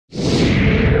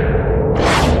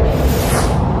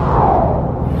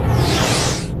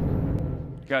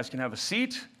guys can have a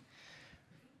seat.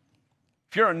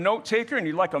 If you're a note taker and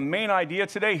you'd like a main idea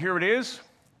today, here it is.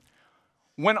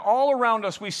 When all around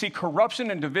us we see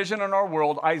corruption and division in our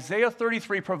world, Isaiah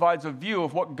 33 provides a view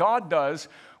of what God does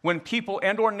when people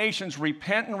and/or nations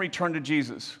repent and return to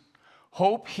Jesus.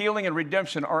 Hope, healing, and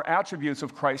redemption are attributes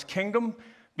of Christ's kingdom,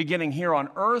 beginning here on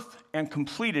earth and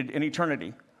completed in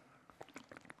eternity.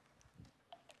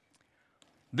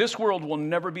 This world will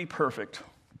never be perfect,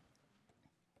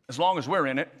 as long as we're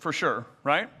in it, for sure,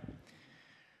 right?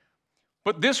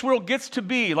 But this world gets to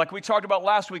be, like we talked about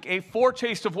last week, a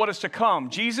foretaste of what is to come.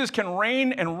 Jesus can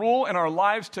reign and rule in our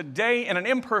lives today in an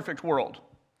imperfect world.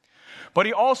 But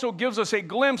he also gives us a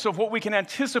glimpse of what we can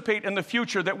anticipate in the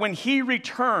future, that when he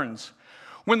returns,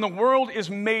 when the world is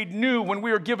made new, when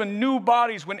we are given new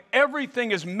bodies, when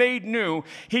everything is made new,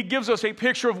 he gives us a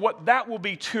picture of what that will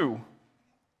be too.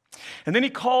 And then he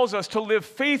calls us to live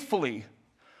faithfully,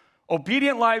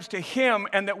 obedient lives to him,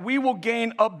 and that we will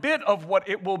gain a bit of what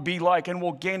it will be like, and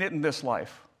we'll gain it in this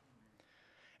life.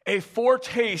 A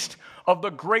foretaste of the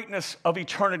greatness of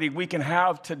eternity we can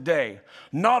have today.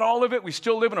 Not all of it. We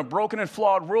still live in a broken and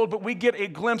flawed world, but we get a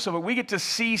glimpse of it. We get to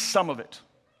see some of it.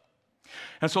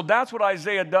 And so that's what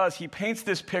Isaiah does. He paints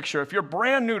this picture. If you're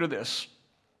brand new to this,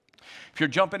 if you're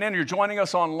jumping in, you're joining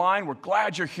us online, we're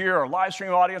glad you're here. Our live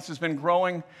stream audience has been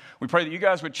growing. We pray that you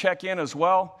guys would check in as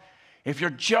well. If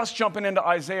you're just jumping into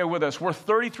Isaiah with us, we're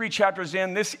 33 chapters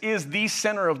in. This is the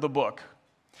center of the book.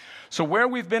 So where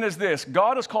we've been is this.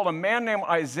 God has called a man named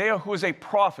Isaiah who is a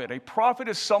prophet. A prophet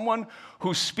is someone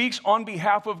who speaks on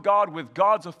behalf of God with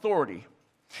God's authority.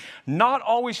 Not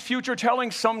always future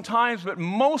telling sometimes, but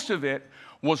most of it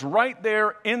was right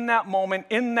there in that moment,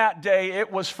 in that day.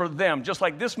 It was for them, just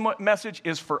like this message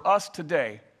is for us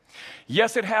today.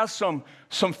 Yes, it has some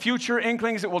future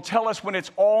inklings that will tell us when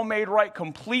it's all made right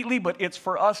completely, but it's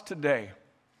for us today.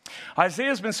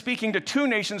 Isaiah's been speaking to two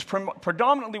nations,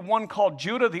 predominantly one called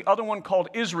Judah, the other one called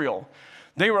Israel.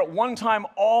 They were at one time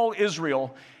all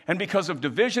Israel, and because of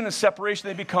division and separation,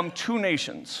 they become two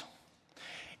nations.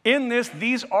 In this,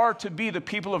 these are to be the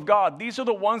people of God. These are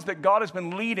the ones that God has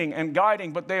been leading and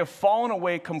guiding, but they have fallen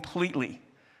away completely.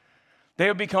 They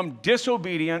have become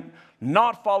disobedient,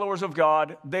 not followers of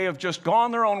God. They have just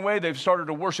gone their own way. They've started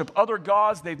to worship other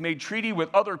gods. They've made treaty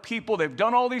with other people. They've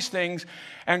done all these things.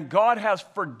 And God has,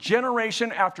 for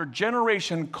generation after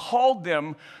generation, called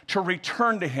them to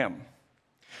return to him.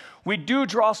 We do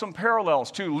draw some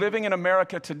parallels to living in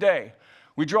America today.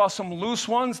 We draw some loose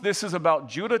ones. This is about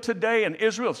Judah today and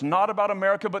Israel. It's not about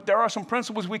America, but there are some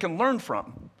principles we can learn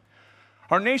from.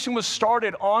 Our nation was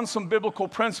started on some biblical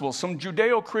principles, some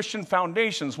Judeo-Christian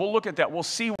foundations. We'll look at that. We'll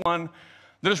see one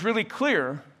that is really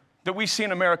clear that we see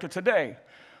in America today.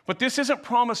 But this isn't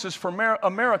promises for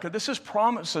America. This is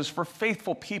promises for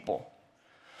faithful people.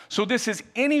 So this is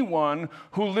anyone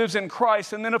who lives in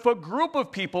Christ. And then if a group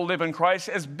of people live in Christ,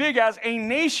 as big as a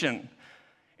nation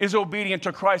is obedient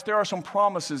to Christ, there are some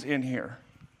promises in here.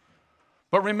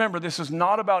 But remember, this is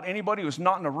not about anybody who's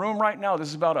not in the room right now. This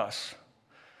is about us.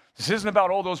 This isn't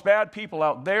about all those bad people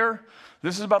out there.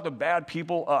 This is about the bad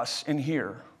people, us, in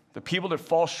here. The people that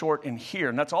fall short in here,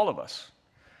 and that's all of us.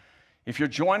 If you're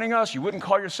joining us, you wouldn't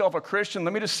call yourself a Christian.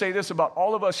 Let me just say this about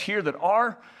all of us here that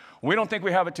are. We don't think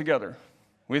we have it together.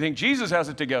 We think Jesus has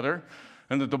it together,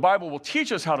 and that the Bible will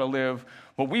teach us how to live,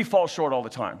 but we fall short all the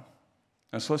time.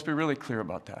 And so let's be really clear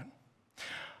about that.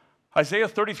 Isaiah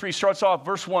 33 starts off,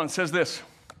 verse 1 says this,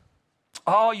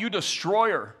 "Ah, you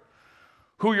destroyer,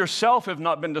 who yourself have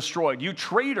not been destroyed, you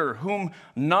traitor, whom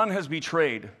none has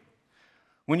betrayed.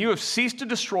 When you have ceased to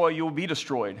destroy, you will be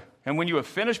destroyed. And when you have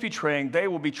finished betraying, they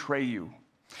will betray you."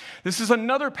 This is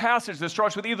another passage that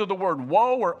starts with either the word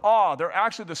woe or ah. They're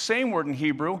actually the same word in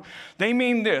Hebrew. They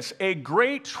mean this: a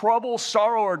great trouble,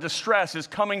 sorrow, or distress is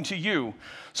coming to you.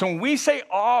 So when we say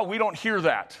ah, we don't hear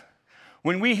that.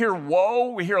 When we hear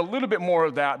woe, we hear a little bit more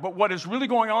of that. But what is really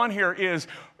going on here is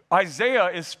Isaiah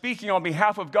is speaking on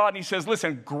behalf of God, and he says,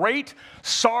 listen, great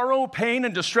sorrow, pain,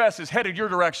 and distress is headed your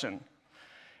direction.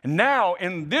 And now,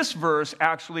 in this verse,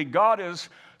 actually, God is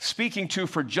speaking to,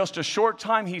 for just a short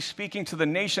time, he's speaking to the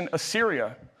nation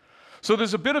Assyria. So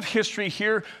there's a bit of history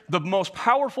here. The most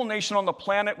powerful nation on the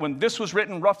planet, when this was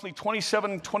written roughly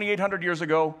 2,800 years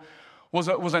ago, was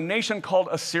a nation called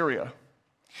Assyria.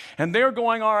 And they're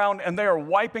going around and they are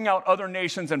wiping out other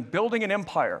nations and building an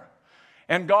empire.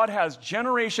 And God has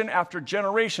generation after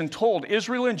generation told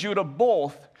Israel and Judah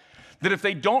both that if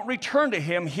they don't return to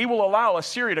him, he will allow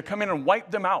Assyria to come in and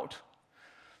wipe them out.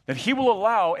 That he will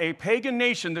allow a pagan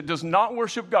nation that does not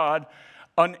worship God,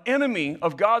 an enemy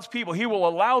of God's people, he will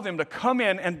allow them to come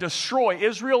in and destroy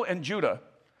Israel and Judah.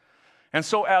 And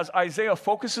so as Isaiah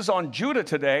focuses on Judah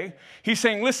today, he's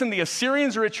saying, listen, the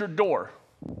Assyrians are at your door.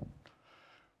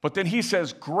 But then he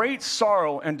says, great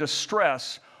sorrow and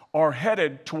distress are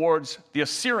headed towards the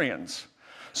Assyrians.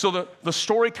 So the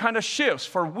story kind of shifts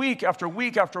for week after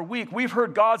week after week. We've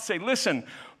heard God say, listen,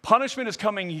 punishment is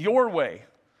coming your way,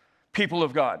 people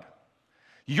of God.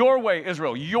 Your way,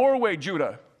 Israel. Your way,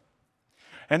 Judah.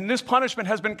 And this punishment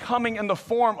has been coming in the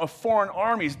form of foreign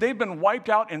armies. They've been wiped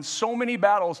out in so many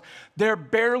battles, they're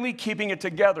barely keeping it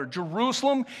together.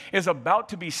 Jerusalem is about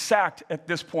to be sacked at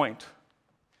this point.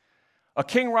 A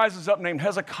king rises up named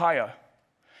Hezekiah,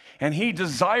 and he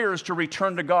desires to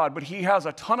return to God, but he has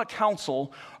a ton of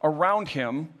counsel around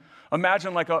him.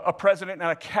 Imagine like a president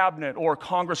and a cabinet or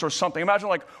Congress or something. Imagine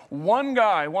like one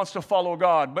guy wants to follow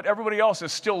God, but everybody else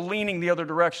is still leaning the other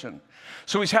direction.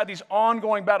 So he's had these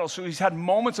ongoing battles. So he's had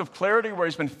moments of clarity where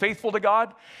he's been faithful to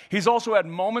God. He's also had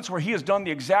moments where he has done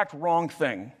the exact wrong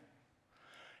thing.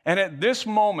 And at this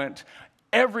moment,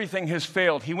 everything has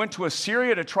failed. He went to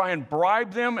Assyria to try and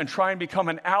bribe them and try and become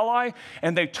an ally,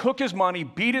 and they took his money,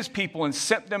 beat his people, and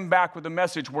sent them back with the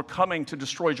message, we're coming to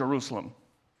destroy Jerusalem.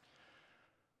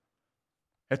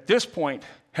 At this point,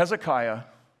 Hezekiah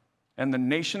and the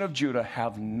nation of Judah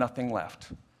have nothing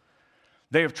left.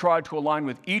 They have tried to align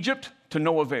with Egypt to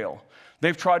no avail.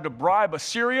 They've tried to bribe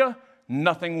Assyria,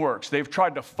 nothing works. They've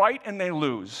tried to fight and they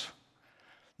lose.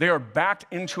 They are backed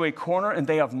into a corner and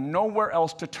they have nowhere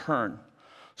else to turn.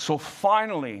 So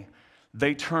finally,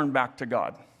 they turn back to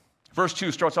God. Verse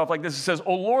 2 starts off like this. It says,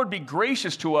 O Lord, be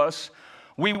gracious to us.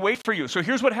 We wait for you. So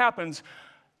here's what happens.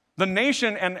 The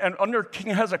nation and under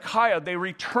King Hezekiah, they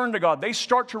return to God. They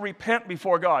start to repent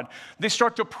before God. They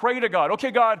start to pray to God. Okay,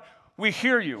 God, we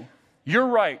hear you. You're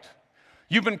right.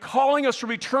 You've been calling us to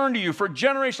return to you for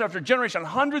generation after generation,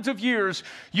 hundreds of years.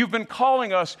 You've been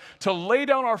calling us to lay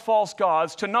down our false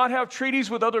gods, to not have treaties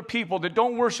with other people that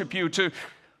don't worship you, to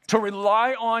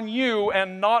rely on you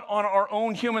and not on our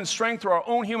own human strength or our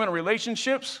own human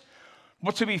relationships,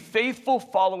 but to be faithful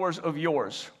followers of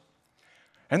yours.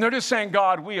 And they're just saying,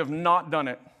 God, we have not done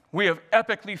it. We have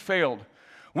epically failed.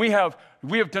 We have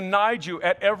denied you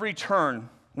at every turn.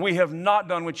 We have not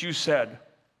done what you said.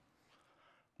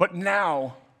 But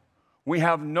now we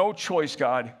have no choice,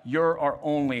 God. You're our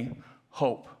only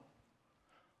hope.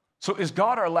 So is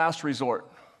God our last resort?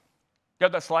 You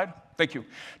have that slide? Thank you.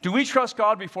 Do we trust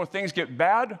God before things get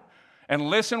bad and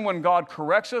listen when God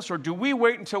corrects us, or do we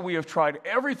wait until we have tried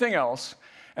everything else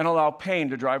and allow pain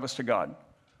to drive us to God?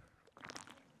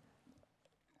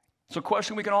 It's a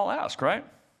question we can all ask, right?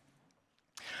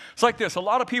 It's like this. A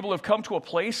lot of people have come to a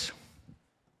place,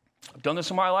 I've done this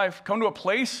in my life, come to a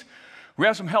place where you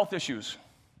have some health issues.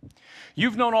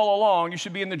 You've known all along you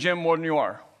should be in the gym more than you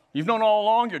are. You've known all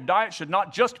along your diet should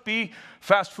not just be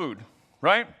fast food,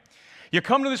 right? You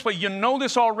come to this place, you know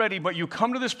this already, but you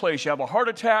come to this place, you have a heart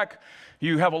attack,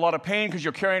 you have a lot of pain because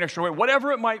you're carrying extra weight,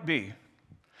 whatever it might be.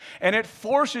 And it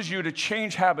forces you to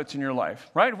change habits in your life,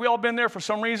 right? Have we all been there for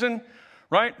some reason?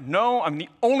 Right? No, I'm the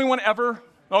only one ever.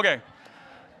 Okay.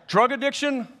 Drug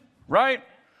addiction, right?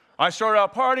 I started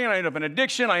out partying, I ended up in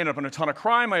addiction, I ended up in a ton of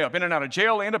crime, I ended up in and out of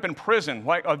jail, I ended up in prison.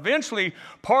 Like, eventually,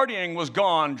 partying was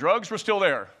gone, drugs were still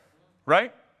there,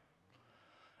 right?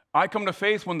 I come to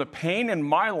faith when the pain in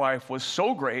my life was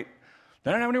so great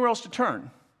that I didn't have anywhere else to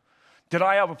turn. Did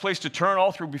I have a place to turn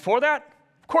all through before that?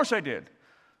 Of course I did.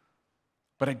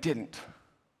 But I didn't.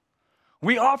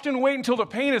 We often wait until the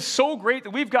pain is so great that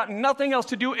we've got nothing else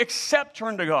to do except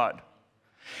turn to God.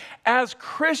 As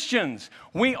Christians,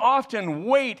 we often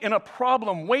wait in a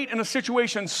problem, wait in a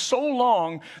situation so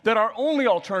long that our only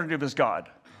alternative is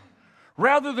God.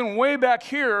 Rather than way back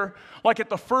here, like at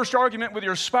the first argument with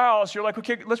your spouse, you're like,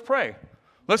 okay, let's pray.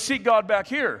 Let's seek God back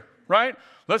here, right?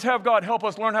 Let's have God help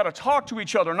us learn how to talk to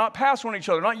each other, not pass on each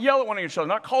other, not yell at one another,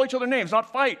 not call each other names,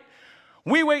 not fight.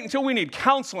 We wait until we need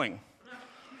counseling.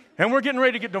 And we're getting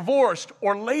ready to get divorced,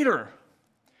 or later.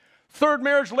 Third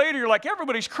marriage later, you're like,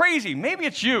 everybody's crazy. Maybe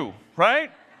it's you, right?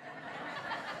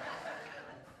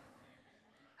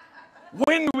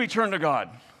 When do we turn to God?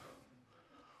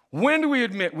 When do we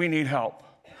admit we need help?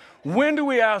 When do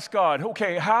we ask God,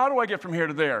 okay, how do I get from here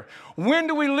to there? When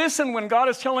do we listen when God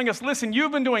is telling us, listen,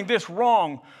 you've been doing this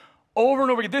wrong over and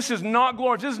over again. This is not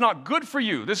glorious. This is not good for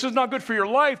you. This is not good for your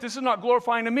life. This is not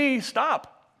glorifying to me.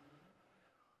 Stop.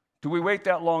 Do we wait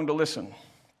that long to listen?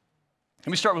 Let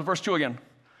me start with verse 2 again.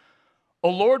 O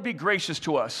Lord, be gracious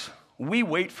to us. We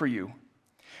wait for you.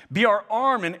 Be our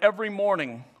arm in every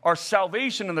morning, our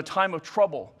salvation in the time of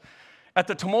trouble. At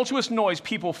the tumultuous noise,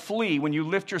 people flee. When you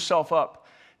lift yourself up,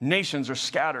 nations are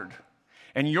scattered.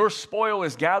 And your spoil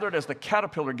is gathered as the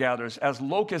caterpillar gathers. As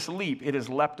locusts leap, it is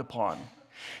leapt upon.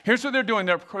 Here's what they're doing.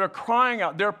 They're crying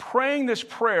out. They're praying this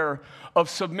prayer of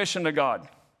submission to God.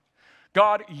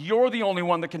 God, you're the only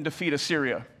one that can defeat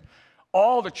Assyria.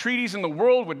 All the treaties in the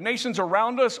world with nations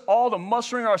around us, all the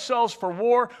mustering ourselves for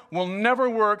war will never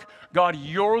work. God,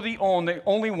 you're the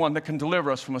only one that can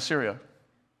deliver us from Assyria.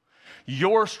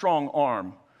 Your strong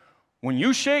arm. When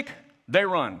you shake, they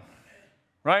run.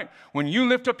 Right? When you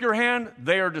lift up your hand,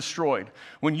 they are destroyed.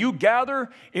 When you gather,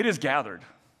 it is gathered.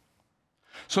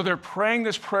 So they're praying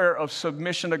this prayer of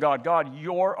submission to God. God,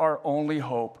 you're our only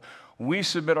hope. We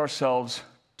submit ourselves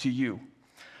to you.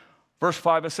 Verse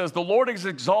 5, it says, the Lord is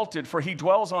exalted, for he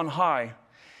dwells on high.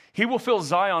 He will fill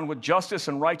Zion with justice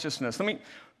and righteousness.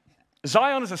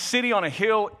 Zion is a city on a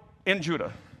hill in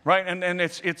Judah, right? And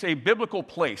it's a biblical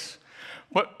place.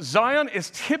 But Zion is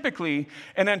typically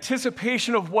an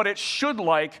anticipation of what it should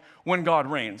like when God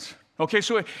reigns. Okay,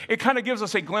 so it kind of gives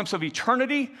us a glimpse of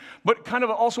eternity, but kind of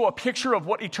also a picture of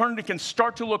what eternity can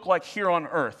start to look like here on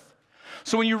earth.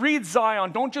 So when you read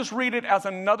Zion, don't just read it as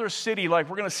another city, like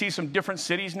we're going to see some different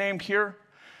cities named here,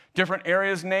 different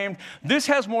areas named. This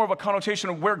has more of a connotation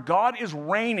of where God is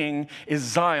reigning is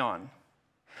Zion.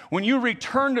 When you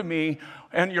return to me,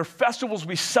 and your festivals will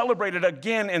be celebrated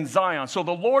again in Zion. So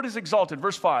the Lord is exalted,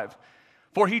 verse 5,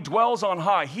 for he dwells on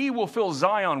high. He will fill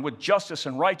Zion with justice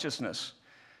and righteousness,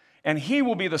 and he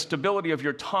will be the stability of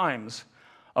your times,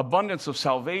 abundance of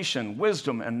salvation,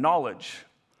 wisdom, and knowledge.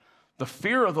 The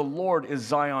fear of the Lord is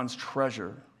Zion's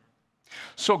treasure.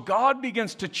 So God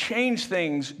begins to change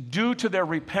things due to their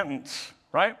repentance,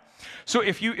 right? So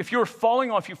if you're following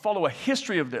off, you follow a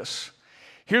history of this.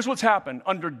 Here's what's happened.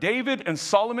 Under David and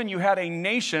Solomon, you had a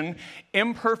nation,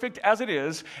 imperfect as it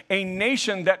is, a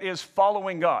nation that is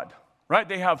following God, right?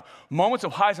 They have moments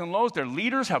of highs and lows. Their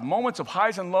leaders have moments of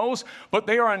highs and lows, but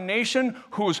they are a nation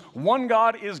whose one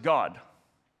God is God.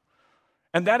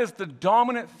 And that is the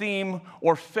dominant theme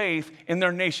or faith in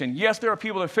their nation. Yes, there are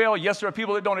people that fail. Yes, there are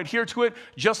people that don't adhere to it,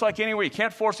 just like anywhere. You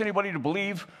can't force anybody to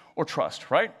believe or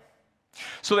trust, right?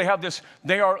 So they have this,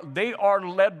 they are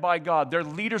led by God. Their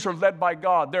leaders are led by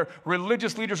God. Their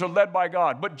religious leaders are led by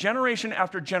God. But generation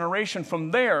after generation from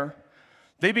there,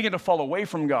 they begin to fall away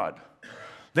from God.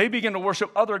 They begin to worship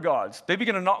other gods. They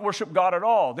begin to not worship God at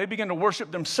all. They begin to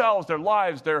worship themselves, their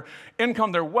lives, their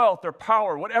income, their wealth, their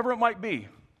power, whatever it might be.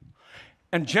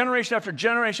 And generation after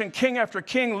generation, king after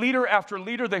king, leader after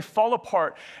leader, they fall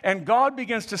apart. And God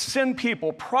begins to send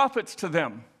people, prophets to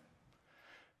them.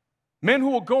 Men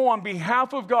who will go on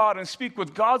behalf of God and speak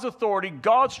with God's authority,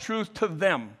 God's truth to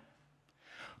them,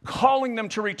 calling them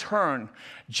to return.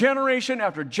 Generation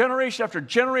after generation after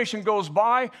generation goes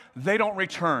by, they don't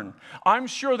return. I'm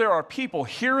sure there are people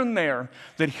here and there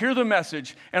that hear the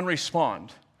message and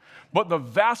respond. But the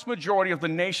vast majority of the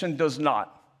nation does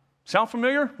not. Sound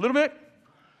familiar? A little bit?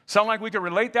 Sound like we could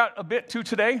relate that a bit to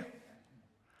today?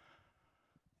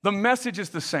 The message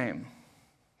is the same.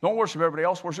 Don't worship everybody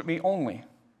else, worship me only.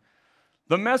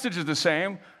 The message is the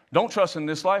same. Don't trust in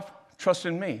this life, trust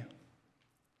in me.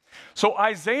 So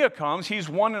Isaiah comes. He's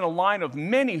one in a line of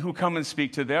many who come and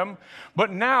speak to them.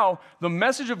 But now the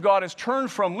message of God has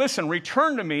turned from, listen,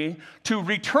 return to me, to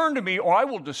return to me or I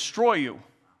will destroy you.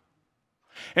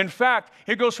 In fact,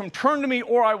 it goes from turn to me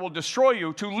or I will destroy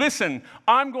you to listen,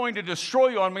 I'm going to destroy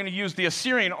you. I'm going to use the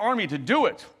Assyrian army to do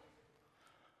it.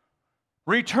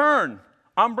 Return.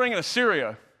 I'm bringing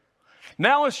Assyria.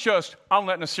 Now it's just, I'm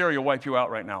letting Assyria wipe you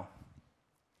out right now.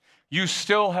 You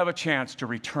still have a chance to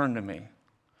return to me.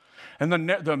 And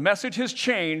the message has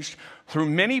changed through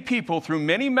many people, through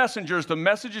many messengers. The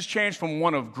message has changed from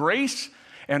one of grace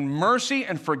and mercy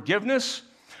and forgiveness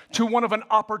to one of an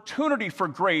opportunity for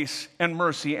grace and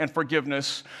mercy and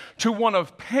forgiveness to one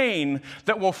of pain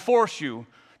that will force you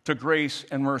to grace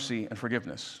and mercy and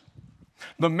forgiveness.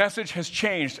 The message has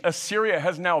changed. Assyria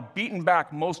has now beaten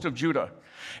back most of Judah.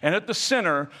 And at the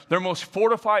center, their most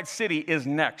fortified city is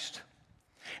next.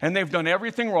 And they've done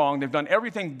everything wrong. They've done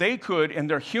everything they could in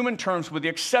their human terms with the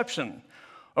exception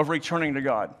of returning to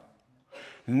God.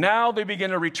 Now they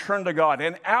begin to return to God.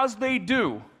 And as they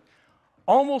do,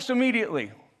 almost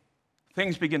immediately,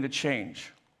 things begin to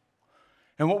change.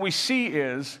 And what we see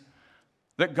is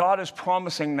that God is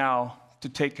promising now to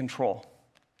take control.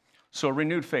 So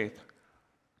renewed faith.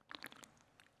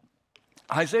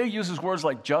 Isaiah uses words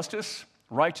like justice,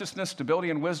 righteousness, stability,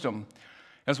 and wisdom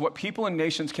as what people and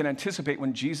nations can anticipate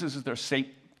when Jesus is their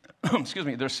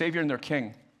their Savior and their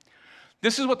King.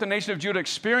 This is what the nation of Judah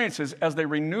experiences as they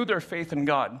renew their faith in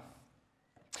God.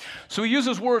 So he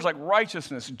uses words like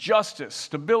righteousness, justice,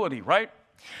 stability, right?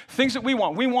 Things that we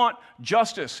want. We want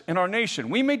justice in our nation.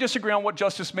 We may disagree on what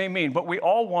justice may mean, but we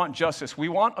all want justice. We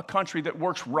want a country that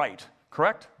works right,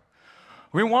 correct?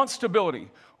 We want stability.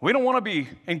 We don't want to be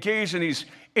engaged in these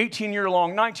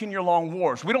 18-year-long, 19-year-long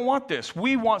wars. We don't want this.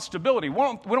 We want stability. We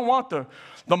don't want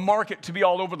the market to be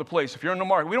all over the place. If you're in the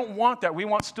market, we don't want that. We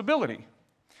want stability.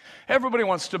 Everybody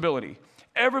wants stability.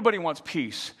 Everybody wants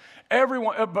peace.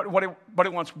 Everybody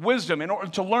wants wisdom in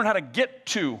order to learn how to get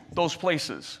to those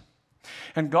places.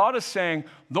 And God is saying,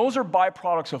 those are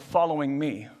byproducts of following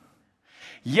me.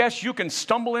 Yes, you can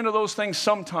stumble into those things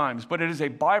sometimes, but it is a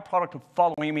byproduct of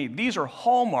following me. These are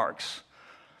hallmarks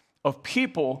of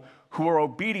people who are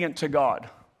obedient to God.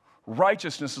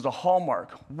 Righteousness is a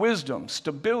hallmark. Wisdom,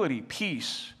 stability,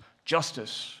 peace,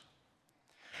 justice.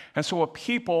 And so a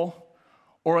people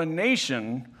or a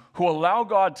nation who allow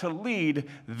God to lead,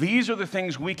 these are the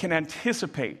things we can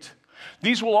anticipate.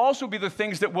 These will also be the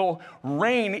things that will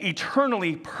reign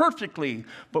eternally, perfectly,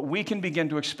 but we can begin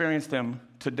to experience them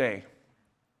today.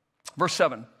 Verse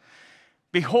 7,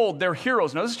 behold, their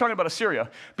heroes. Now this is talking about Assyria.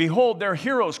 Behold, their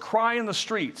heroes cry in the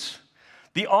streets.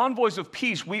 The envoys of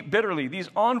peace weep bitterly. These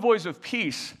envoys of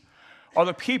peace are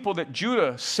the people that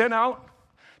Judah sent out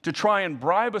to try and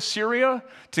bribe Assyria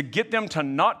to get them to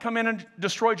not come in and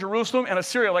destroy Jerusalem. And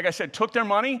Assyria, like I said, took their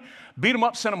money, beat them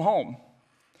up, sent them home.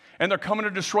 And they're coming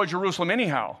to destroy Jerusalem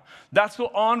anyhow. That's the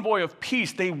envoy of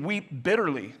peace. They weep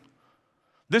bitterly.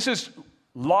 This is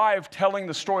live telling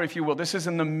the story, if you will. This is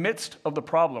in the midst of the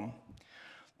problem.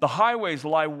 The highways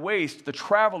lie waste. The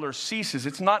traveler ceases.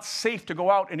 It's not safe to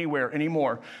go out anywhere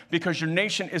anymore because your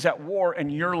nation is at war in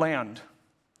your land.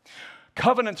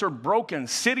 Covenants are broken.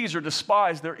 Cities are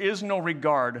despised. There is no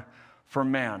regard for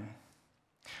man.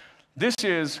 This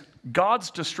is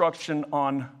God's destruction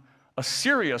on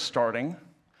Assyria starting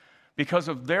because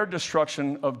of their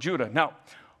destruction of Judah. Now,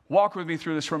 walk with me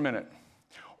through this for a minute.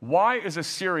 Why is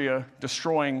Assyria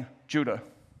destroying Judah?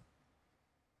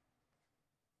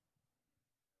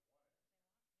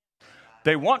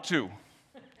 They want to.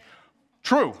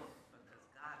 True.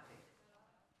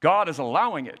 God is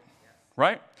allowing it,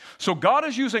 right? So God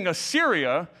is using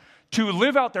Assyria to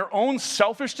live out their own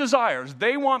selfish desires.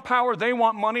 They want power, they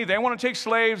want money, they want to take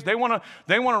slaves, they want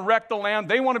to wreck the land,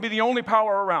 they want to be the only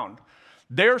power around.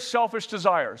 Their selfish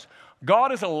desires.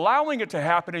 God is allowing it to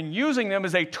happen and using them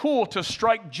as a tool to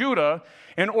strike Judah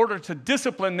in order to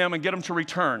discipline them and get them to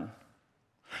return.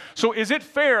 So is it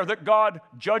fair that God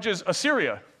judges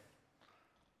Assyria?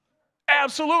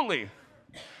 Absolutely.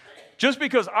 Just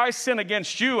because I sin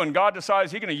against you and God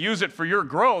decides He's going to use it for your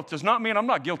growth does not mean I'm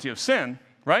not guilty of sin,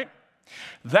 right?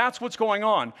 That's what's going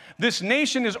on. This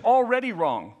nation is already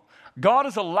wrong. God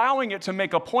is allowing it to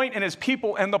make a point in His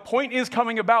people, and the point is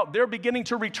coming about. They're beginning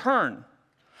to return.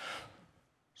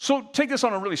 So take this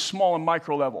on a really small and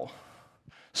micro level.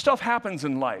 Stuff happens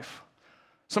in life.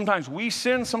 Sometimes we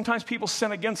sin, sometimes people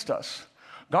sin against us.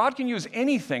 God can use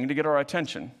anything to get our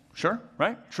attention. Sure,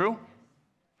 right? True?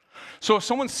 So if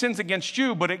someone sins against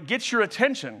you, but it gets your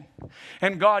attention,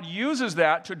 and God uses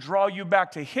that to draw you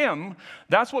back to Him,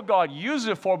 that's what God uses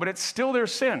it for, but it's still their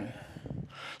sin.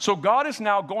 So God is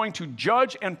now going to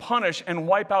judge and punish and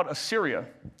wipe out Assyria.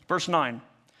 Verse 9.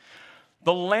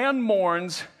 The land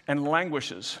mourns and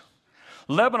languishes.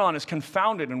 Lebanon is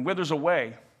confounded and withers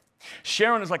away.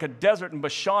 Sharon is like a desert, and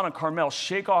Bashan and Carmel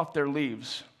shake off their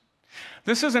leaves.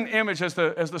 This is an image as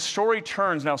the story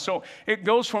turns now. So it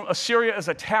goes from Assyria as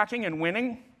attacking and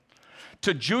winning,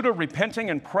 to Judah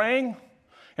repenting and praying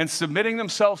and submitting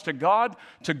themselves to God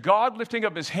lifting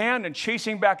up His hand and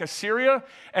chasing back Assyria.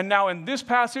 And now in this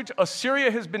passage,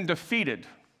 Assyria has been defeated.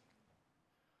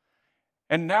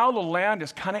 And now the land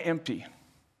is kind of empty.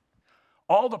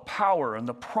 All the power and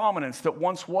the prominence that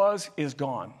once was is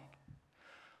gone.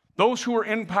 Those who are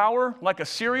in power, like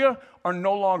Assyria, are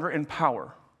no longer in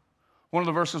power. One of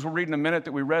the verses we'll read in a minute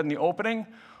that we read in the opening,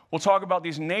 we'll talk about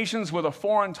these nations with a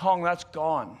foreign tongue. That's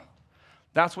gone.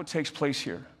 That's what takes place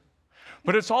here.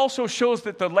 But it also shows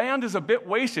that the land is a bit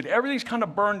wasted. Everything's kind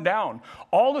of burned down.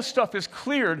 All the stuff is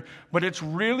cleared, but it's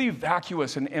really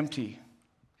vacuous and empty.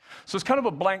 So it's kind of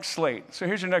a blank slate. So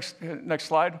here's your next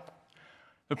slide.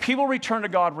 The people return to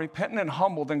God repentant and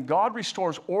humble, then God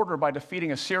restores order by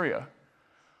defeating Assyria.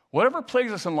 Whatever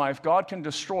plagues us in life, God can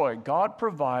destroy. God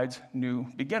provides new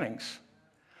beginnings.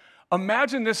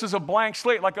 Imagine this is a blank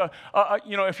slate, like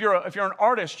if you're an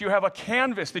artist, you have a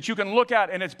canvas that you can look at,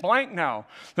 and it's blank now.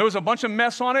 There was a bunch of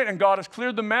mess on it, and God has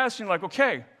cleared the mess, and you're like,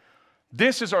 okay,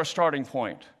 this is our starting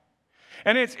point.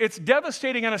 And it's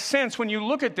devastating in a sense when you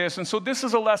look at this, and so this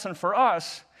is a lesson for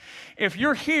us. If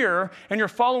you're here and you're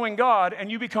following God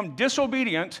and you become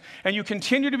disobedient and you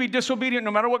continue to be disobedient no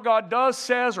matter what God does,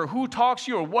 says, or who talks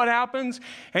to you or what happens,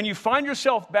 and you find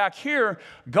yourself back here,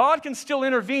 God can still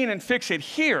intervene and fix it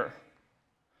here.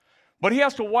 But he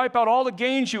has to wipe out all the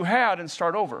gains you had and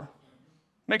start over.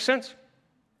 Make sense?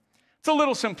 It's a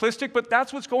little simplistic, but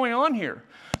that's what's going on here.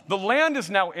 The land is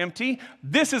now empty.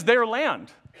 This is their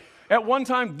land. At one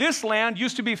time, this land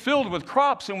used to be filled with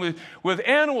crops and with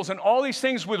animals and all these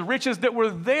things with riches that were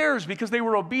theirs because they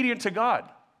were obedient to God.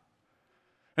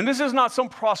 And this is not some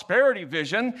prosperity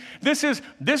vision. This is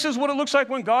what it looks like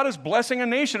when God is blessing a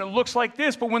nation. It looks like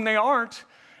this, but when they aren't,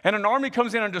 and an army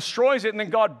comes in and destroys it, and then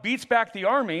God beats back the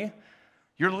army,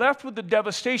 you're left with the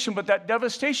devastation, but that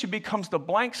devastation becomes the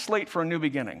blank slate for a new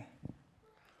beginning.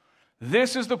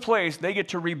 This is the place they get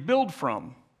to rebuild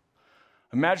from.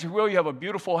 Imagine, if you will, you have a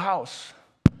beautiful house,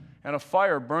 and a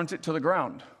fire burns it to the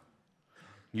ground.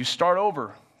 You start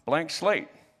over, blank slate.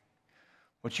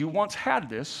 But you once had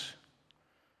this,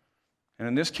 and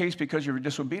in this case, because you were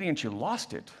disobedient, you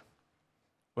lost it,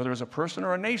 whether as a person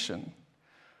or a nation.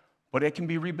 But it can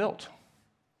be rebuilt.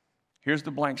 Here's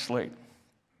the blank slate.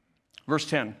 Verse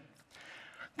 10.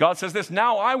 God says this,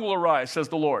 "Now I will arise, says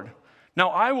the Lord. Now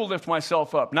I will lift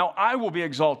myself up. Now I will be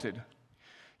exalted.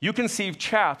 You conceive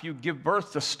chaff, you give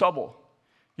birth to stubble.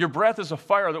 Your breath is a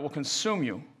fire that will consume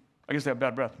you." I guess they have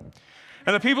bad breath.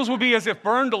 "And the peoples will be as if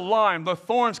burned to lime, the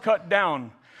thorns cut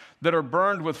down that are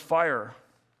burned with fire."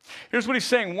 Here's what he's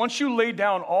saying. Once you lay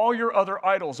down all your other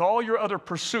idols, all your other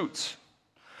pursuits,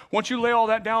 once you lay all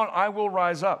that down, I will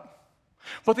rise up.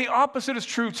 But the opposite is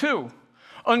true too.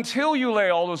 Until you lay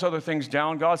all those other things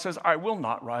down, God says, I will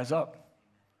not rise up.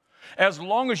 As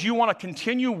long as you want to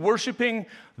continue worshiping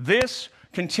this,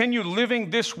 continue living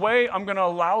this way, I'm going to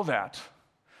allow that.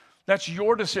 That's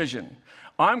your decision.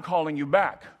 I'm calling you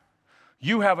back.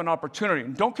 You have an opportunity.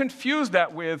 Don't confuse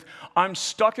that with, I'm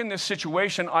stuck in this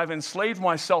situation, I've enslaved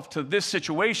myself to this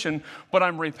situation, but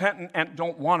I'm repentant and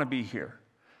don't want to be here.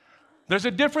 There's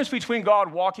a difference between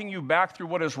God walking you back through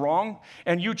what is wrong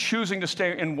and you choosing to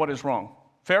stay in what is wrong.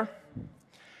 Fair?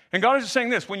 And God is just saying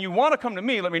this, when you want to come to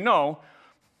me, let me know.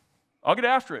 I'll get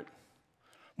after it.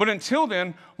 But until then,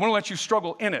 I'm going to let you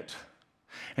struggle in it.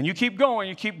 And you keep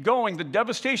going, the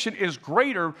devastation is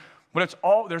greater, but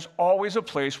there's always a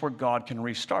place where God can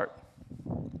restart.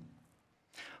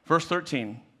 Verse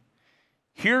 13,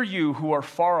 "Hear you who are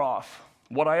far off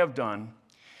what I have done,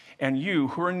 and you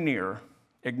who are near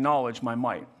acknowledge my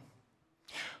might."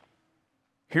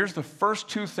 Here's the first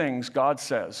two things God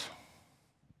says.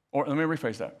 Or let me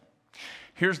rephrase that.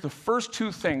 Here's the first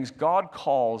two things God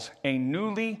calls a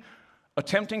newly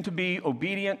attempting to be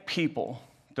obedient people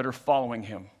that are following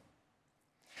him.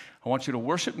 I want you to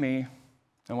worship me.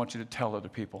 I want you to tell other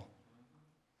people.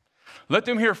 Let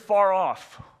them hear far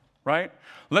off, right?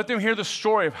 Let them hear the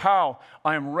story of how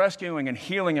I am rescuing and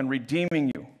healing and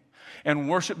redeeming you. And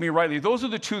worship me rightly. Those are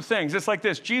the two things. It's like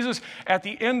this. Jesus, at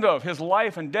the end of his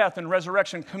life and death and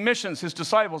resurrection, commissions his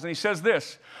disciples, and he says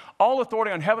this, "All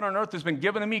authority on heaven and earth has been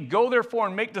given to me. Go therefore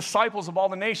and make disciples of all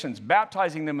the nations,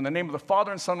 baptizing them in the name of the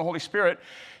Father and Son and the Holy Spirit,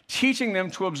 teaching them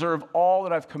to observe all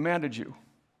that I've commanded you."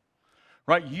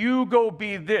 Right? You go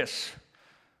be this.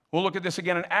 We'll look at this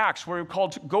again in Acts, where we're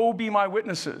called to go be my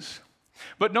witnesses.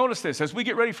 But notice this, as we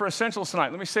get ready for Essentials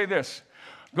tonight, let me say this.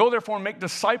 Go therefore and make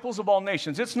disciples of all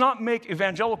nations. It's not make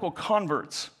evangelical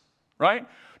converts, right?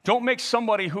 Don't make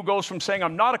somebody who goes from saying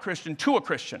I'm not a Christian to a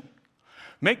Christian.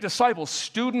 Make disciples,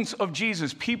 students of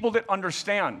Jesus, people that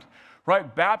understand,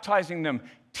 right? Baptizing them,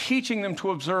 teaching them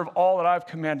to observe all that I've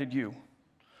commanded you.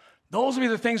 Those will be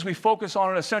the things we focus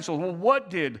on in Essentials. Well, what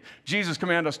did Jesus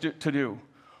command us to do?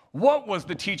 What was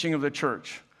the teaching of the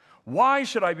church? Why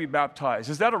should I be baptized?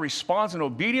 Is that a response and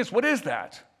obedience? What is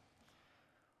that?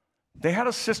 They had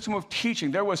a system of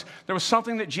teaching. There was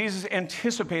something that Jesus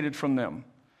anticipated from them.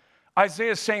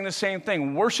 Isaiah is saying the same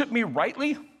thing. Worship me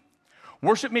rightly,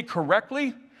 worship me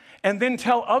correctly, and then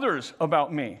tell others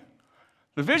about me.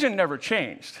 The vision never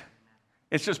changed.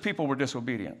 It's just people were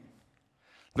disobedient.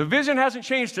 The vision hasn't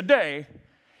changed today.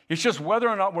 It's just whether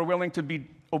or not we're willing to be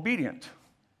obedient.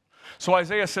 So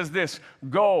Isaiah says this,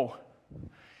 go,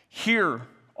 hear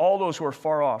all those who are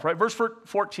far off. Right? Verse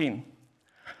 14.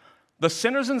 The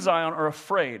sinners in Zion are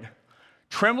afraid.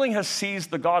 Trembling has seized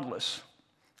the godless.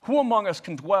 Who among us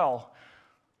can dwell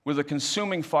with a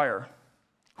consuming fire?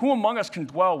 Who among us can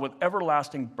dwell with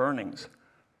everlasting burnings?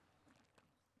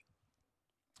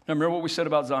 Now, remember what we said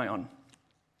about Zion.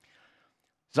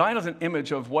 Zion is an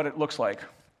image of what it looks like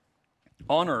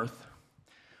on earth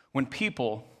when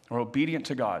people are obedient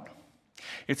to God.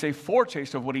 It's a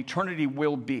foretaste of what eternity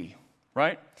will be.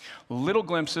 Right? Little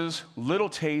glimpses, little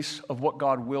tastes of what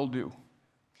God will do.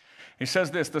 He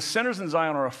says this, the sinners in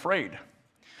Zion are afraid.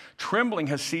 Trembling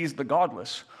has seized the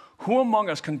godless. Who among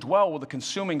us can dwell with a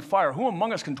consuming fire? Who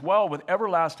among us can dwell with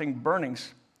everlasting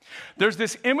burnings? There's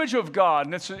this image of God,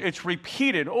 and it's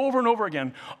repeated over and over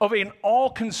again, of an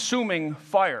all-consuming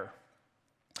fire.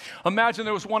 Imagine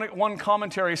there was one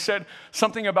commentary said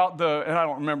something about and I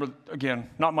don't remember, again,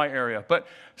 not my area, but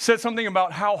said something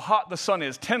about how hot the sun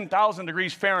is, 10,000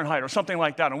 degrees Fahrenheit or something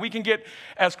like that. And we can get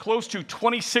as close to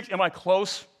 26, am I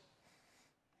close?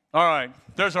 All right,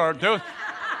 there's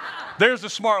the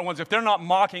smart ones. If they're not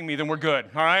mocking me, then we're good,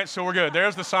 all right? So we're good.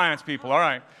 There's the science people, all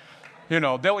right. You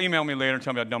know, they'll email me later and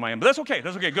tell me how dumb I am, but that's okay,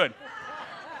 good.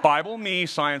 Bible, me,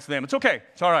 science, them, it's okay,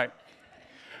 it's all right.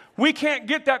 We can't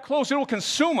get that close. It will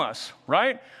consume us,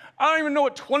 right? I don't even know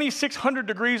what 2,600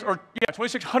 degrees,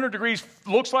 2,600 degrees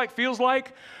looks like, feels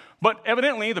like, but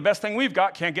evidently the best thing we've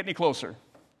got can't get any closer.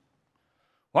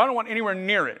 Well, I don't want anywhere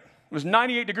near it. It was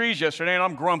 98 degrees yesterday, and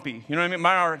I'm grumpy. You know what I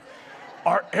mean?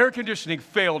 Our air conditioning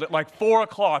failed at like 4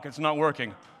 o'clock. It's not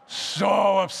working. So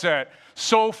upset.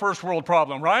 So first world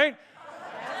problem, right?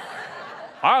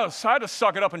 I had to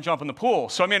suck it up and jump in the pool.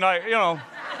 So, I mean,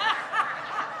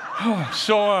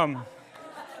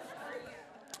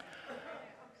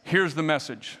 here's the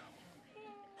message.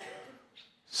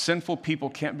 Sinful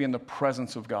people can't be in the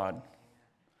presence of God.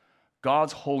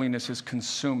 God's holiness is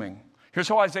consuming. Here's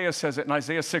how Isaiah says it in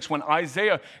Isaiah 6. When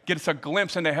Isaiah gets a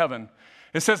glimpse into heaven,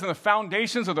 it says, "And the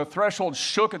foundations of the threshold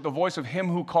shook at the voice of him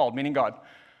who called," meaning God,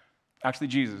 actually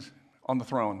Jesus, on the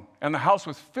throne. "And the house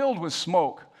was filled with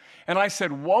smoke. And I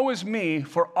said, woe is me,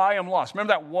 for I am lost."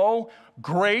 Remember that woe?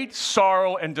 Great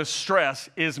sorrow and distress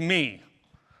is me.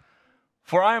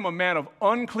 "For I am a man of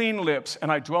unclean lips,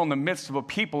 and I dwell in the midst of a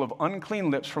people of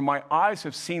unclean lips, for my eyes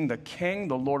have seen the King,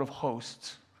 the Lord of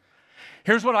hosts."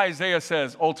 Here's what Isaiah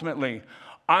says ultimately.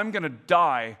 I'm going to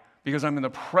die because I'm in the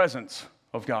presence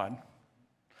of God.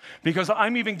 Because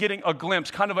I'm even getting a glimpse,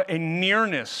 kind of a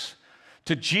nearness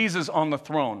to Jesus on the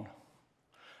throne.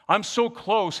 I'm so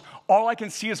close, all I can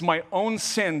see is my own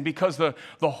sin, because the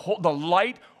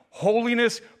light,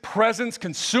 holiness, presence,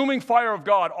 consuming fire of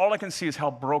God, all I can see is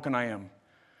how broken I am.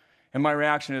 And my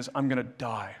reaction is, I'm going to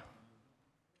die.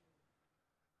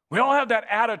 We all have that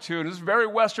attitude. It's very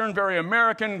Western, very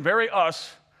American, very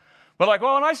us. But like,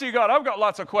 well, when I see God, I've got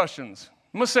lots of questions.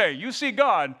 I'm going to say, you see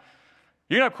God,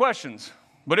 you're going to have questions.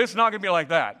 But it's not going to be like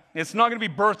that. It's not going to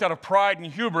be birthed out of pride and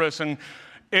hubris, and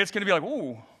it's going to be like,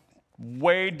 ooh,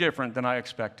 way different than I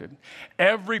expected.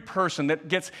 Every person that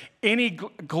gets any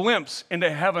glimpse into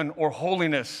heaven or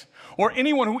holiness, or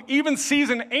anyone who even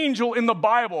sees an angel in the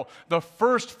Bible, the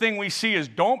first thing we see is,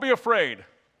 don't be afraid.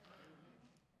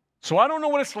 So I don't know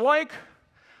what it's like.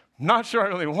 Not sure I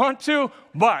really want to,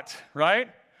 but, right?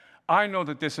 I know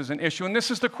that this is an issue, and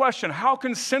this is the question. How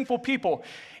can sinful people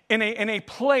in a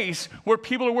place where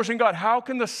people are worshiping God, how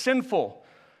can the sinful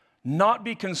not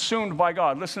be consumed by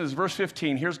God? Listen to this, verse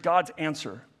 15. Here's God's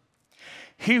answer.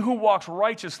 "He who walks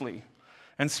righteously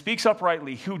and speaks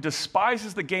uprightly, who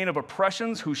despises the gain of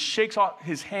oppressions, who shakes off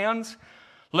his hands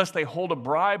lest they hold a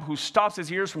bribe, who stops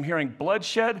his ears from hearing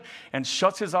bloodshed and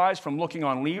shuts his eyes from looking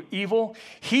on evil,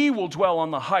 he will dwell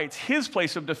on the heights. His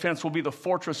place of defense will be the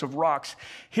fortress of rocks.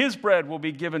 His bread will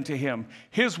be given to him.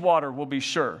 His water will be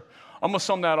sure." I'm going to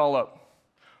sum that all up.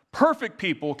 Perfect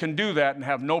people can do that and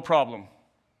have no problem.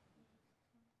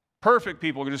 Perfect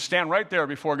people can just stand right there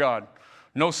before God.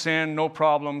 No sin, no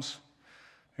problems.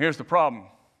 Here's the problem.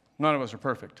 None of us are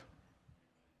perfect.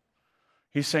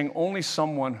 He's saying only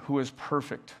someone who is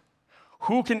perfect,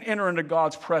 who can enter into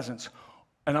God's presence.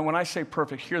 And when I say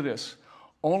perfect, hear this.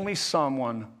 Only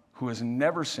someone who has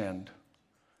never sinned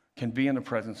can be in the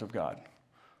presence of God.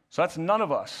 So that's none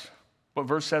of us. But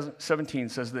verse 17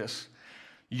 says this.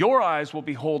 "Your eyes will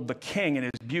behold the King in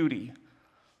his beauty.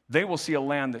 They will see a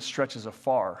land that stretches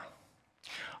afar."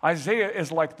 Isaiah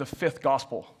is like the fifth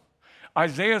gospel.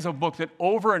 Isaiah is a book that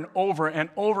over and over and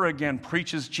over again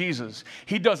preaches Jesus.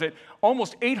 He does it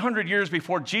almost 800 years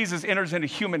before Jesus enters into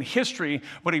human history,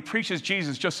 but he preaches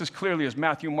Jesus just as clearly as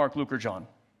Matthew, Mark, Luke, or John.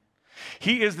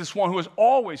 He is this one who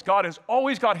God has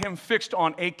always got him fixed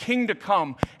on a king to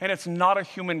come, and it's not a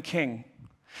human king.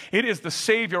 It is the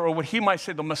Savior, or what he might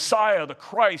say, the Messiah, the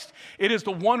Christ. It is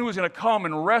the one who is going to come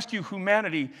and rescue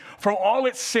humanity from all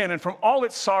its sin and from all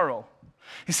its sorrow.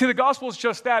 You see, the gospel is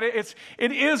just that. It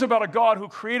is about a God who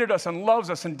created us and loves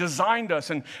us and designed us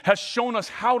and has shown us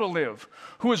how to live,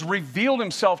 who has revealed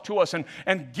himself to us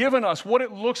and given us what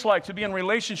it looks like to be in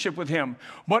relationship with him.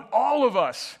 But all of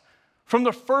us, from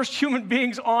the first human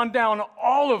beings on down,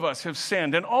 all of us have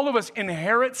sinned, and all of us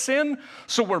inherit sin,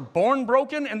 so we're born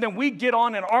broken, and then we get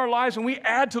on in our lives and we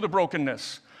add to the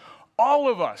brokenness. All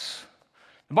of us.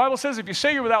 The Bible says if you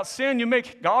say you're without sin, you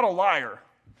make God a liar.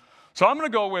 So I'm going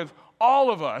to go with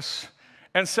all of us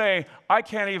and say, I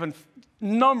can't even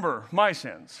number my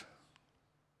sins.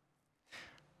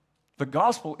 The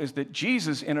gospel is that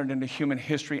Jesus entered into human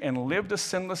history and lived a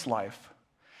sinless life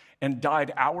and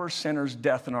died our sinner's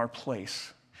death in our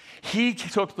place. He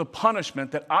took the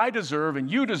punishment that I deserve and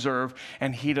you deserve,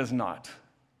 and he does not.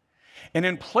 And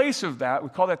in place of that, we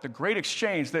call that the great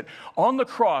exchange, that on the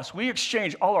cross, we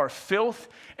exchange all our filth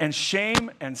and shame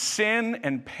and sin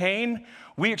and pain.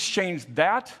 We exchange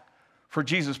that for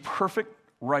Jesus' perfect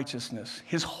righteousness,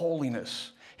 his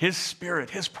holiness, his spirit,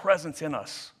 his presence in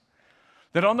us.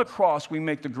 That on the cross, we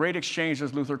make the great exchange,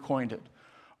 as Luther coined it,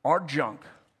 our junk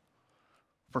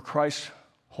for Christ's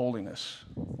holiness.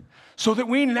 So that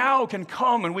we now can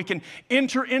come and we can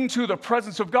enter into the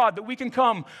presence of God, that we can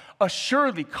come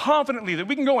assuredly, confidently, that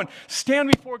we can go and stand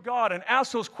before God and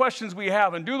ask those questions we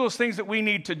have and do those things that we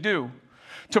need to do.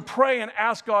 To pray and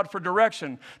ask God for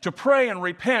direction, to pray and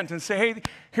repent and say, hey,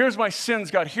 here's my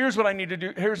sins, God. Here's what I need to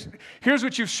do. Here's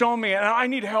what you've shown me, and I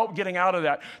need help getting out of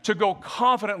that. To go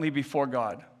confidently before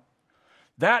God.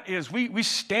 That is, we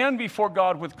stand before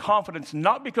God with confidence,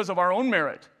 not because of our own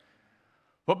merit,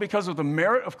 but because of the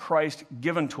merit of Christ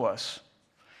given to us.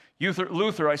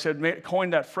 Luther, I said,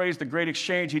 coined that phrase, the great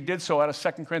exchange. He did so out of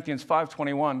 2 Corinthians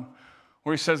 5:21,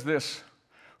 where he says this,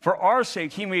 for our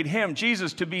sake he made him,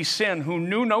 Jesus, to be sin, who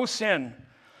knew no sin,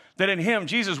 that in him,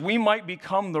 Jesus, we might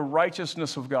become the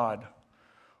righteousness of God.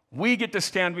 We get to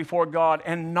stand before God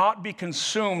and not be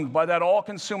consumed by that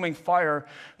all-consuming fire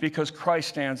because Christ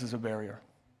stands as a barrier.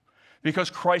 Because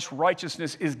Christ's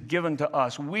righteousness is given to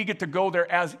us. We get to go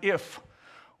there as if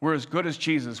we're as good as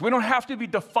Jesus. We don't have to be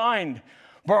defined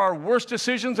by our worst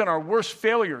decisions and our worst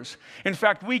failures. In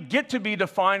fact, we get to be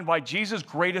defined by Jesus'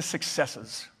 greatest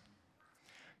successes.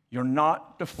 You're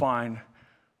not defined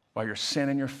by your sin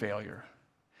and your failure.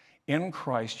 In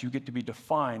Christ, you get to be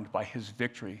defined by his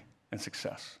victory and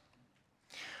success.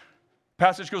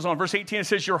 Passage goes on, verse 18, it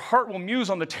says, your heart will muse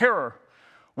on the terror.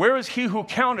 Where is he who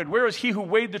counted? Where is he who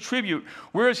weighed the tribute?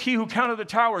 Where is he who counted the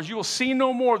towers? You will see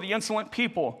no more the insolent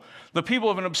people, the people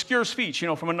of an obscure speech,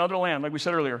 from another land, like we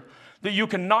said earlier, that you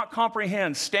cannot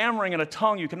comprehend, stammering in a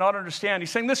tongue you cannot understand.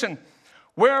 He's saying, listen,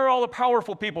 where are all the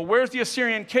powerful people? Where's the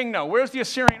Assyrian king now? Where's the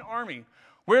Assyrian army?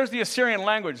 Where's the Assyrian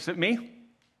language? Is it me? I'm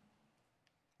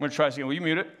going to try to see. Will you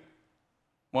mute it?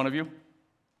 One of you.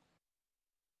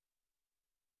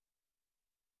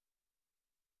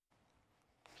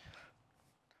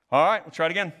 All right, we'll try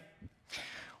it again.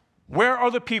 Where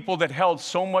are the people that held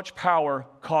so much power,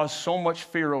 caused so much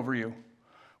fear over you?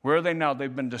 Where are they now?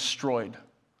 They've been destroyed.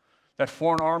 That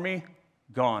foreign army,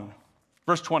 gone.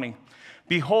 Verse 20.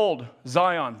 Behold,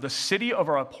 Zion, the city of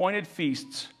our appointed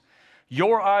feasts.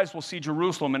 Your eyes will see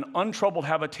Jerusalem, an untroubled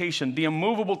habitation, the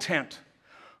immovable tent,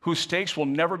 whose stakes will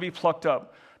never be plucked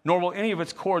up, nor will any of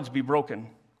its cords be broken.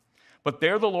 But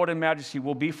there the Lord in majesty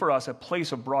will be for us a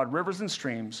place of broad rivers and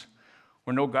streams,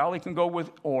 where no galley can go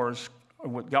with oars,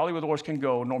 or galley with oars can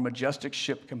go, nor majestic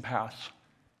ship can pass.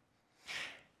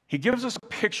 He gives us a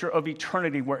picture of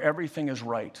eternity where everything is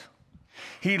right.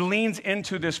 He leans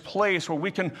into this place where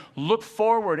we can look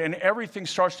forward and everything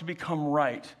starts to become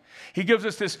right. He gives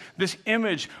us this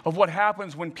image of what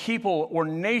happens when people or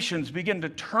nations begin to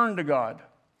turn to God.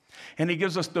 And he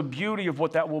gives us the beauty of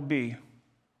what that will be.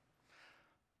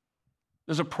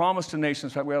 There's a promise to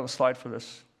nations. In fact, we have a slide for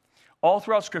this. All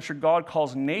throughout Scripture, God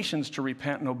calls nations to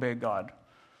repent and obey God.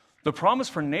 The promise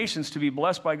for nations to be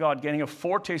blessed by God, getting a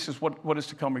foretaste of what is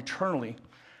to come eternally.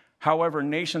 However,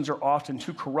 nations are often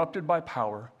too corrupted by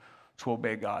power to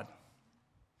obey God.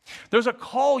 There's a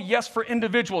call, yes, for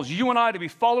individuals, you and I, to be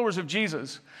followers of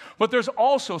Jesus. But there's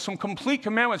also some complete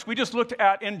commandments we just looked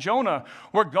at in Jonah,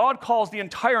 where God calls the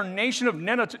entire nation of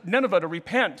Nineveh to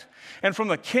repent. And from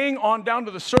the king on down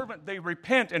to the servant, they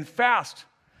repent and fast.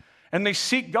 And they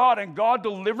seek God, and God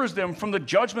delivers them from the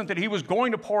judgment that he was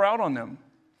going to pour out on them.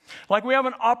 Like we have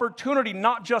an opportunity,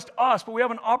 not just us, but we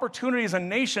have an opportunity as a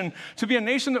nation to be a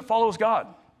nation that follows God.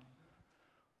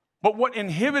 But what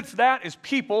inhibits that is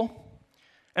people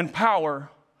and power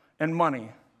and money.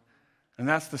 And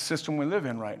that's the system we live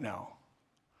in right now.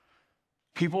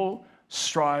 People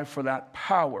strive for that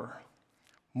power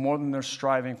more than they're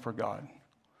striving for God.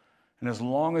 And as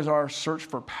long as our search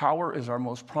for power is our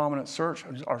most prominent search,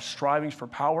 our strivings for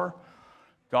power,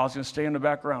 God's going to stay in the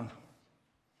background.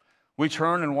 We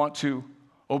turn and want to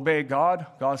obey God.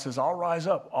 God says, I'll rise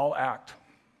up, I'll act.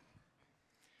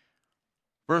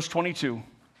 Verse 22.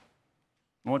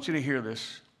 I want you to hear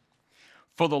this.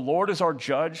 For the Lord is our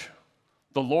judge,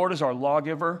 the Lord is our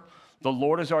lawgiver, the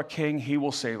Lord is our king, he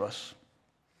will save us.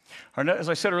 As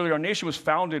I said earlier, our nation was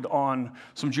founded on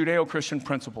some Judeo-Christian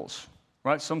principles.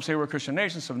 Right? Some say we're a Christian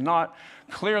nation, some not.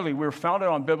 Clearly, we're founded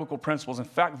on biblical principles. In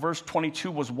fact, verse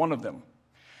 22 was one of them.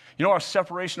 You know our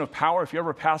separation of power, if you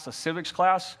ever passed a civics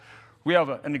class, we have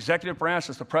an executive branch,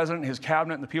 that's the president, his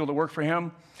cabinet, and the people that work for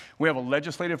him. We have a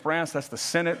legislative branch, that's the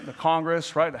Senate, the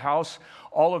Congress, right, the House,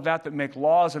 all of that make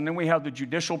laws. And then we have the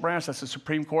judicial branch, that's the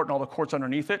Supreme Court and all the courts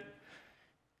underneath it.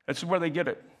 This is where they get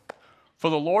it.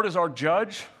 For the Lord is our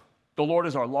judge, the Lord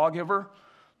is our lawgiver,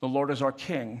 the Lord is our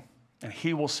king, and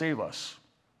he will save us.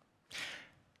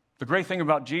 The great thing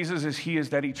about Jesus is he is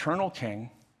that eternal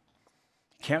king.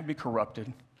 He can't be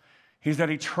corrupted. He's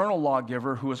that eternal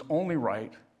lawgiver who is only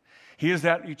right. He is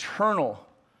that eternal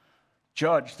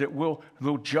judge that will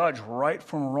judge right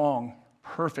from wrong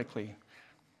perfectly.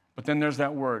 But then there's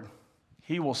that word.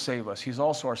 He will save us. He's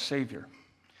also our Savior.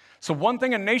 So one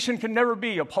thing a nation can never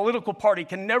be, a political party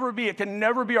can never be, it can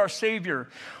never be our Savior.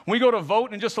 When we go to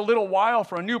vote in just a little while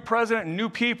for a new president and new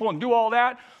people and do all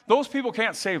that, those people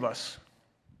can't save us.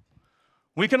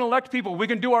 We can elect people. We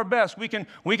can do our best. We can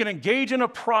engage in a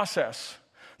process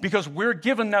because we're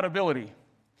given that ability.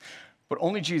 But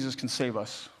only Jesus can save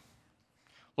us.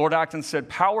 Lord Acton said,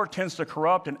 power tends to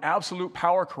corrupt, and absolute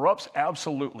power corrupts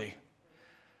absolutely.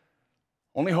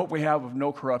 Only hope we have of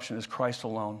no corruption is Christ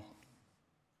alone.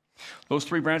 Those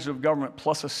three branches of government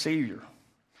plus a Savior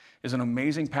is an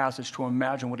amazing passage to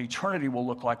imagine what eternity will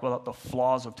look like without the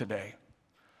flaws of today.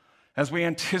 As we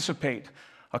anticipate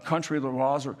a country where the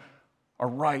laws are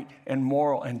right and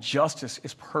moral and justice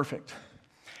is perfect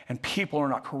and people are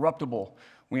not corruptible,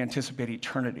 we anticipate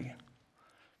eternity.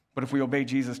 But if we obey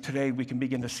Jesus today, we can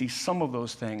begin to see some of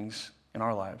those things in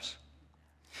our lives.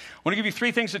 I want to give you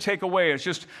 3 things to take away. It's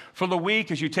just for the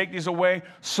week as you take these away.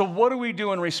 So what do we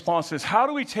do in response to this? How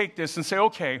do we take this and say,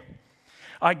 okay,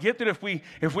 I get that if we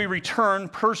return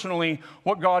personally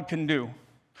what God can do.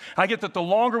 I get that the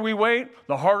longer we wait,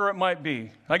 the harder it might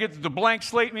be. I get that the blank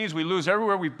slate means we lose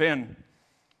everywhere we've been.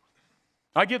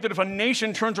 I get that if a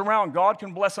nation turns around, God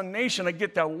can bless a nation. I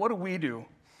get that. What do we do?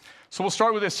 So we'll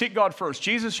start with this. Seek God first.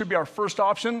 Jesus should be our first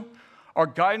option, our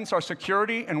guidance, our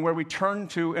security, and where we turn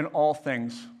to in all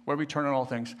things. Where we turn in all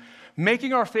things.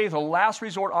 Making our faith a last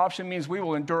resort option means we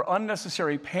will endure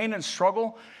unnecessary pain and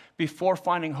struggle before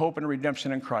finding hope and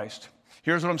redemption in Christ.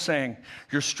 Here's what I'm saying.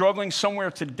 You're struggling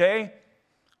somewhere today,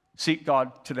 seek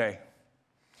God today.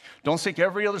 Don't seek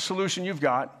every other solution you've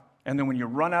got, and then when you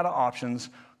run out of options,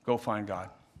 go find God.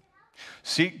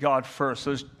 Seek God first.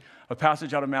 There's a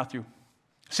passage out of Matthew.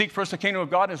 Seek first the kingdom of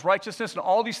God and his righteousness, and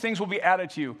all these things will be added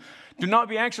to you. Do not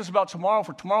be anxious about tomorrow,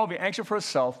 for tomorrow will be anxious for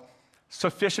itself.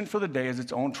 Sufficient for the day is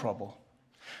its own trouble.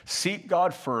 Seek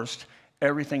God first,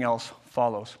 everything else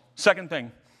follows. Second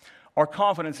thing, our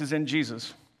confidence is in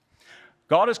Jesus.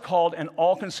 God is called an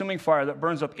all-consuming fire that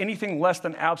burns up anything less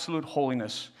than absolute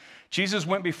holiness. Jesus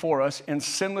went before us in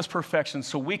sinless perfection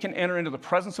so we can enter into the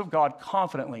presence of God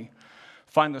confidently,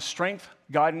 find the strength,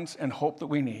 guidance, and hope that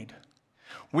we need.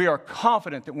 We are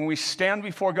confident that when we stand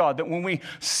before God, that when we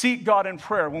seek God in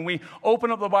prayer, when we open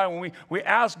up the Bible, when we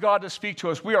ask God to speak to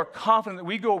us, we are confident that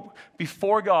we go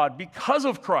before God because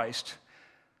of Christ,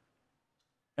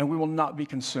 and we will not be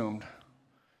consumed.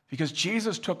 Because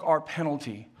Jesus took our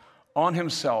penalty on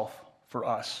himself for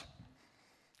us.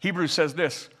 Hebrews says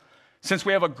this, since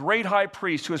we have a great high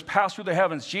priest who has passed through the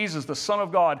heavens, Jesus, the Son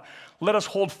of God, let us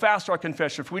hold fast our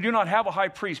confession. For we do not have a high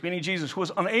priest, meaning Jesus, who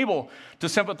is unable to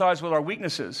sympathize with our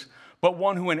weaknesses, but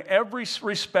one who in every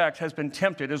respect has been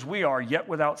tempted as we are, yet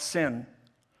without sin.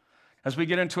 As we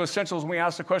get into essentials and we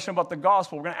ask the question about the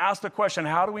gospel, we're going to ask the question,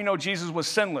 how do we know Jesus was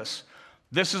sinless?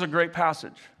 This is a great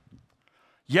passage.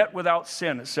 Yet without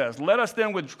sin, it says, let us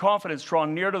then with confidence draw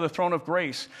near to the throne of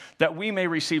grace, that we may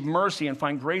receive mercy and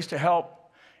find grace to help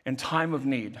in time of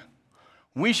need.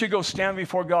 We should go stand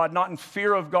before God, not in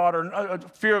fear of God or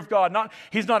fear of God.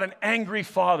 He's not an angry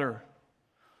father.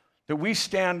 That we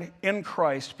stand in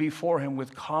Christ before him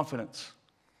with confidence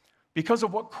because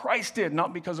of what Christ did,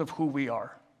 not because of who we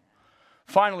are.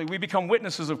 Finally, we become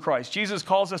witnesses of Christ. Jesus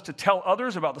calls us to tell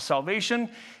others about the salvation,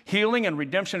 healing, and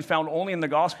redemption found only in the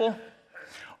gospel.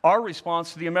 Our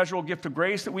response to the immeasurable gift of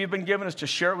grace that we've been given is to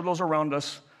share it with those around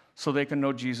us so they can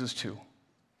know Jesus too.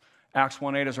 Acts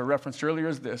 1:8, as I referenced earlier,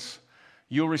 is this.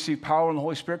 You'll receive power when the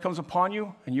Holy Spirit comes upon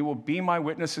you, and you will be my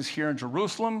witnesses here in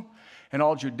Jerusalem and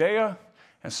all Judea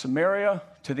and Samaria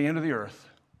to the end of the earth.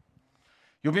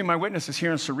 You'll be my witnesses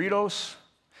here in Cerritos,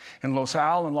 in Los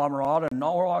Al, and La Mirada, and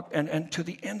Norwalk, and to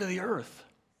the end of the earth.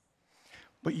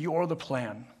 But you're the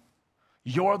plan.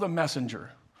 You're the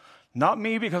messenger. Not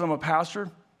me because I'm a pastor,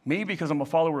 me because I'm a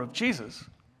follower of Jesus,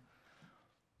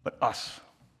 but us.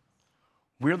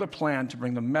 We're the plan to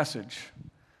bring the message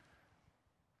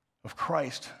of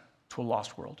Christ to a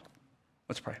lost world.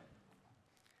 Let's pray.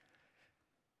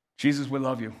 Jesus, we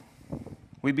love you.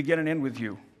 We begin and end with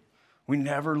you. We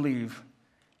never leave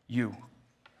you.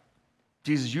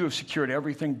 Jesus, you have secured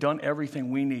everything, done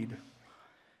everything we need.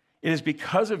 It is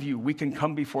because of you we can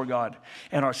come before God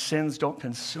and our sins don't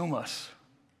consume us.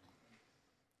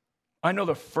 I know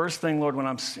the first thing, Lord, when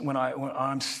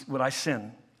I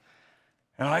sin,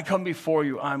 and I come before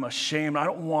you, I'm ashamed. I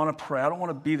don't want to pray. I don't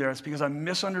want to be there. It's because I'm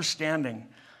misunderstanding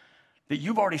that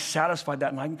you've already satisfied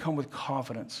that, and I can come with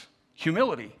confidence,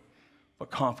 humility,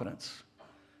 but confidence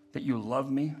that you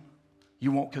love me.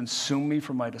 You won't consume me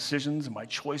for my decisions and my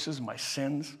choices and my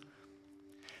sins,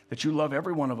 that you love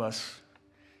every one of us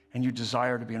and you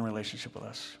desire to be in relationship with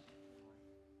us.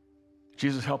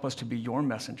 Jesus, help us to be your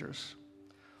messengers,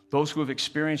 those who have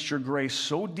experienced your grace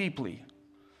so deeply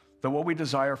that what we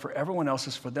desire for everyone else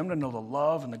is for them to know the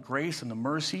love and the grace and the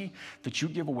mercy that you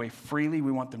give away freely.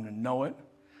 We want them to know it.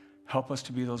 Help us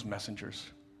to be those messengers.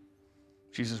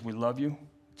 Jesus, we love you.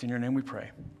 It's in your name we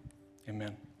pray.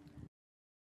 Amen.